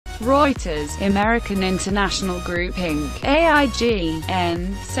Reuters, American International Group Inc.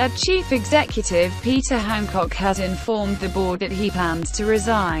 AIG.N. said Chief Executive Peter Hancock has informed the board that he plans to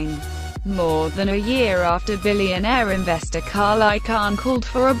resign. More than a year after billionaire investor Carl Icahn called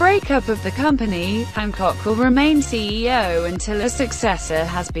for a breakup of the company, Hancock will remain CEO until a successor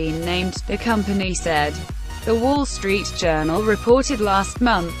has been named, the company said. The Wall Street Journal reported last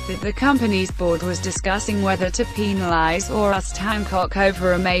month that the company's board was discussing whether to penalize or oust Hancock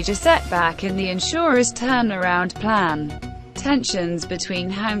over a major setback in the insurer's turnaround plan. Tensions between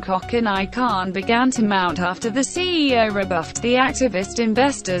Hancock and Icahn began to mount after the CEO rebuffed the activist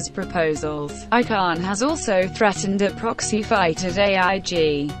investors' proposals. Icahn has also threatened a proxy fight at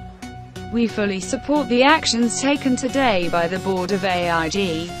AIG. "We fully support the actions taken today by the board of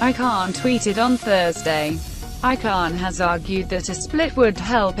AIG," Icahn tweeted on Thursday. Icahn has argued that a split would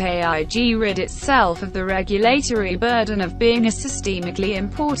help AIG rid itself of the regulatory burden of being a systemically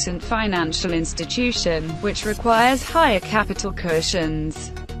important financial institution, which requires higher capital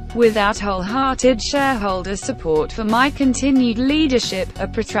cushions. "Without wholehearted shareholder support for my continued leadership, a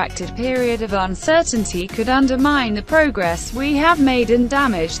protracted period of uncertainty could undermine the progress we have made and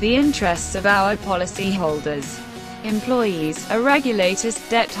damage the interests of our policyholders, employees, our regulators,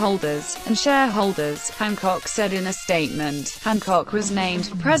 debt holders, and shareholders," Hancock said in a statement. Hancock was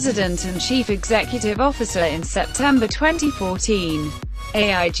named President and Chief Executive Officer in September 2014.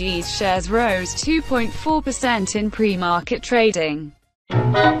 AIG's shares rose 2.4% in pre-market trading.